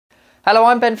Hello,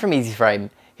 I'm Ben from EasyFrame.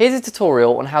 Here's a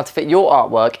tutorial on how to fit your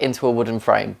artwork into a wooden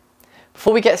frame.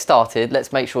 Before we get started,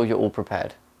 let's make sure you're all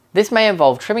prepared. This may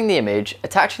involve trimming the image,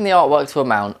 attaching the artwork to a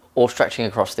mount, or stretching a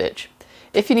cross stitch.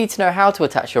 If you need to know how to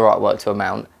attach your artwork to a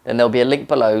mount, then there'll be a link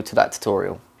below to that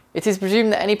tutorial. It is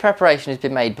presumed that any preparation has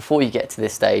been made before you get to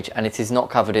this stage, and it is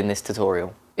not covered in this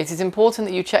tutorial. It is important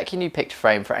that you check your new picture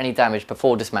frame for any damage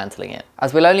before dismantling it,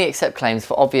 as we'll only accept claims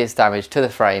for obvious damage to the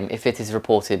frame if it is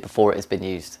reported before it has been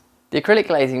used. The acrylic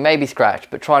glazing may be scratched,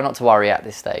 but try not to worry at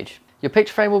this stage. Your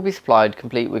picture frame will be supplied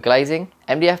complete with glazing,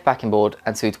 MDF backing board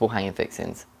and suitable hanging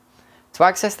fixings. To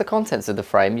access the contents of the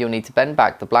frame, you'll need to bend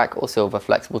back the black or silver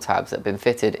flexible tabs that have been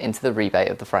fitted into the rebate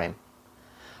of the frame.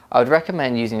 I would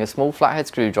recommend using a small flathead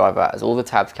screwdriver as all the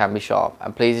tabs can be sharp,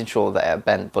 and please ensure that they are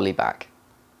bent fully back.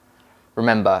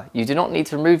 Remember, you do not need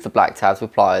to remove the black tabs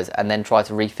with pliers and then try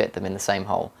to refit them in the same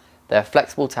hole. They are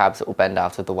flexible tabs that will bend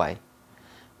out of the way.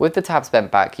 With the tabs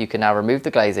bent back, you can now remove the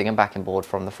glazing and backing board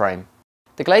from the frame.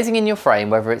 The glazing in your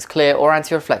frame, whether it's clear or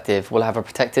anti-reflective, will have a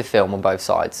protective film on both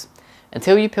sides.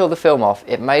 Until you peel the film off,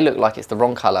 it may look like it's the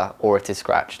wrong colour or it is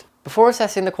scratched. Before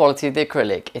assessing the quality of the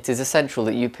acrylic, it is essential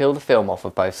that you peel the film off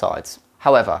of both sides.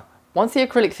 However, once the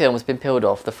acrylic film has been peeled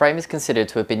off, the frame is considered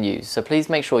to have been used, so please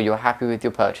make sure you are happy with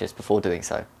your purchase before doing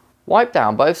so. Wipe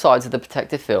down both sides of the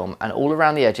protective film and all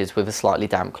around the edges with a slightly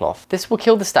damp cloth. This will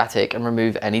kill the static and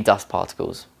remove any dust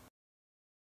particles.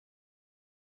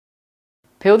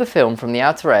 Peel the film from the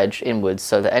outer edge inwards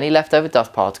so that any leftover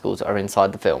dust particles are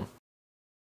inside the film.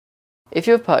 If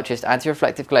you have purchased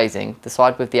anti-reflective glazing, the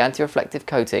side with the anti-reflective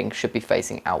coating should be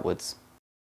facing outwards.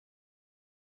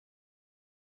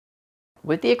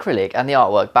 With the acrylic and the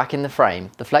artwork back in the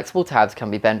frame, the flexible tabs can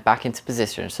be bent back into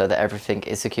position so that everything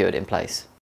is secured in place.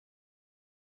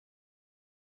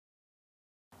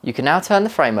 You can now turn the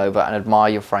frame over and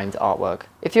admire your framed artwork.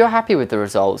 If you are happy with the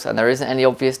results and there isn't any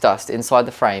obvious dust inside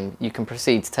the frame, you can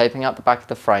proceed to taping up the back of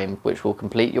the frame, which will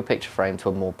complete your picture frame to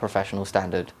a more professional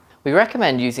standard. We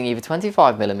recommend using either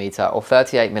 25mm or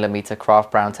 38mm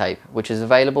craft brown tape, which is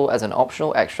available as an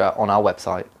optional extra on our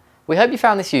website. We hope you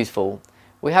found this useful.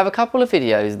 We have a couple of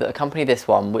videos that accompany this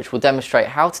one which will demonstrate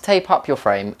how to tape up your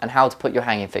frame and how to put your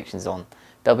hanging fixtures on.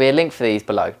 There'll be a link for these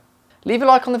below. Leave a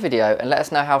like on the video and let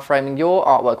us know how framing your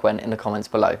artwork went in the comments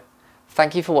below.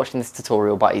 Thank you for watching this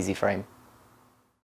tutorial by EasyFrame.